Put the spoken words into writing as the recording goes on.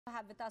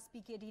Have with us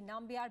PKD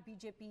Nambiar,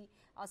 BJP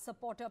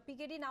supporter.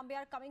 PKD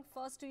Nambiar, coming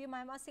first to you.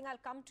 Mahima Singh, I'll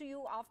come to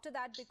you after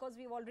that because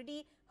we've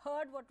already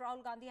heard what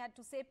Rahul Gandhi had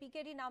to say.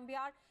 PKD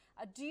Nambiar,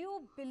 do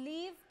you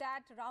believe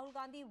that Rahul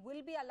Gandhi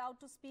will be allowed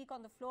to speak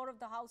on the floor of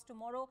the House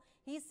tomorrow?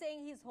 He's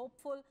saying he's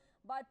hopeful,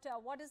 but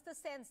what is the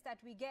sense that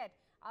we get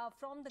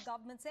from the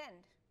government's end?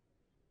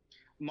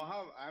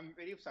 Maha, I'm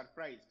very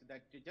surprised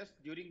that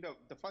just during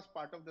the first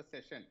part of the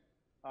session,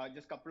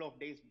 just a couple of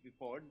days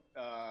before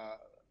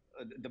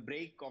the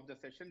break of the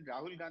session,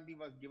 Rahul Gandhi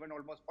was given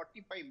almost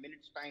 45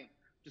 minutes time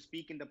to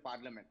speak in the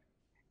parliament.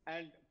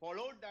 And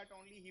followed that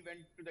only he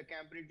went to the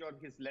Cambridge or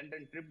his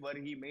London trip where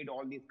he made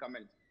all these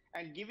comments.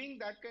 And giving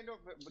that kind of,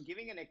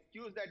 giving an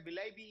excuse that will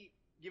I be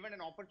given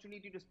an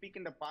opportunity to speak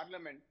in the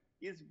parliament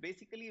is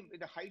basically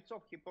the heights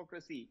of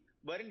hypocrisy,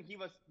 wherein he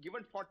was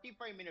given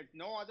 45 minutes.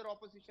 No other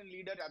opposition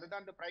leader other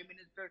than the Prime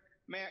Minister,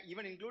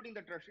 even including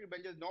the Treasury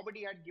benches,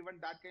 nobody had given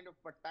that kind of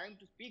time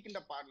to speak in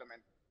the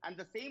parliament. And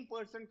the same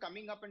person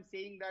coming up and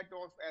saying that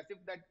as if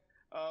that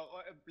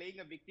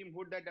playing a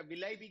victimhood, that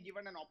will I be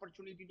given an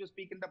opportunity to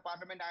speak in the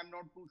parliament? I'm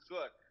not too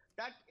sure.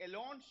 That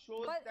alone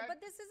shows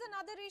But this is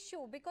another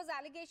issue because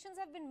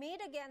allegations have been made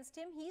against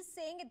him. He's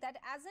saying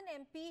that as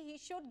an MP, he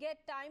should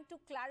get time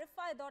to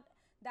clarify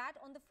that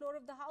on the floor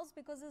of the House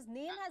because his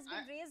name has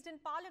been raised in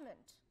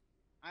Parliament.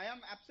 I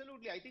am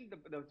absolutely. I think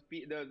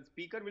the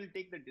speaker will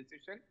take the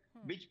decision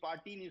which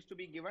party needs to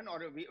be given or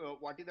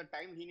what is the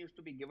time he needs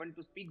to be given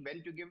to speak,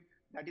 when to give.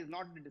 That is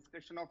not the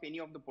discretion of any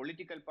of the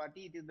political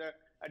party. It is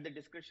at the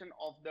discretion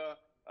of the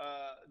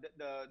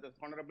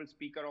honorable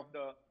speaker of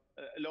the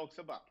Lok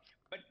Sabha.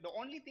 But the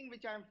only thing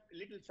which I am a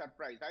little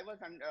surprised, I was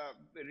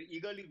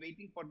eagerly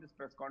waiting for this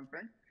press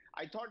conference.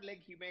 I thought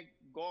like he may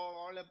go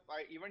all up,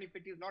 even if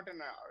it is not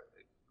an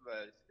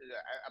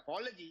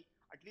apology.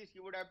 At least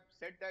he would have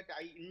said that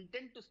I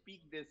intend to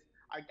speak this.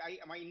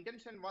 My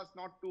intention was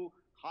not to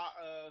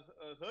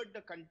hurt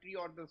the country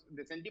or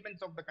the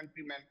sentiments of the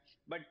countrymen,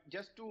 but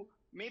just to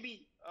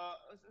maybe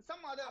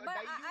some other. But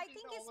I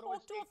think he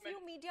spoke to a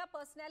few media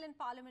personnel in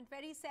Parliament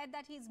where he said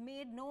that he's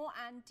made no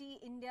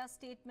anti-India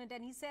statement,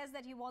 and he says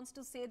that he wants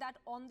to say that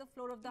on the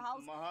floor of the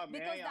House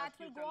because that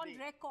will go on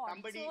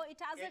record. So it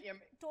has a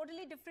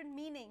totally different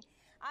meaning.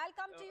 I'll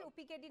come to you,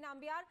 PKD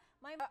Nambiar.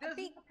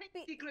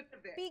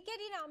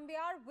 PKD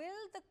Nambiar,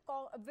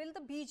 will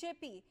the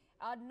BJP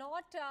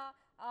not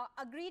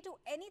agree to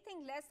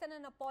anything less than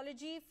an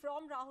apology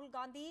from Rahul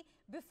Gandhi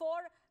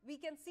before we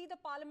can see the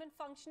parliament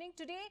functioning?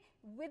 Today,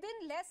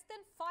 within less than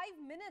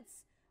 5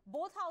 minutes,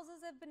 both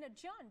houses have been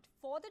adjourned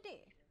for the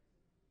day.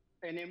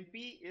 An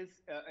MP is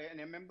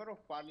a member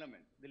of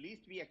parliament. The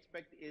least we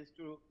expect is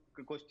to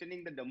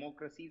questioning the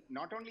democracy,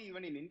 not only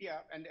even in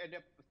India, and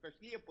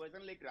especially a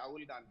person like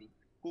Rahul Gandhi,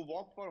 who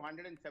walked for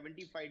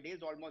 175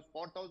 days, almost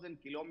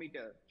 4,000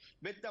 kilometers,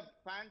 with the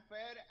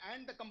fanfare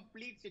and the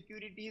complete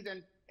securities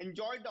and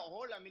enjoyed the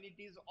whole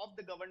amenities of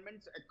the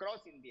governments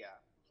across India.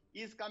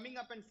 He is coming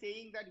up and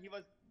saying that he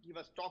was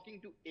talking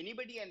to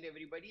anybody and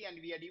everybody,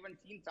 and we had even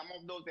seen some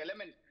of those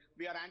elements.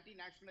 We are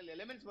anti-national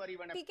elements were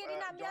even PKD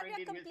Nambiar,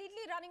 we are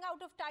completely running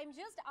out of time.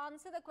 Just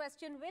answer the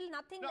question. Will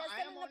nothing less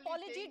than an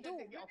apology do?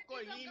 Of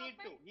course, he need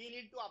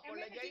to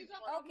apologize.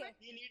 Okay.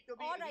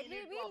 All right,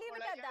 we'll leave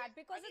it at that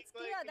because it's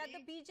clear that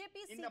the BJP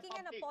is seeking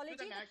an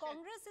apology. The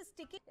Congress is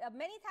sticking.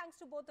 Many thanks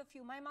to both of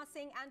you, Mahima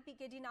Singh and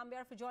PKD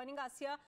Nambiar, for joining us here.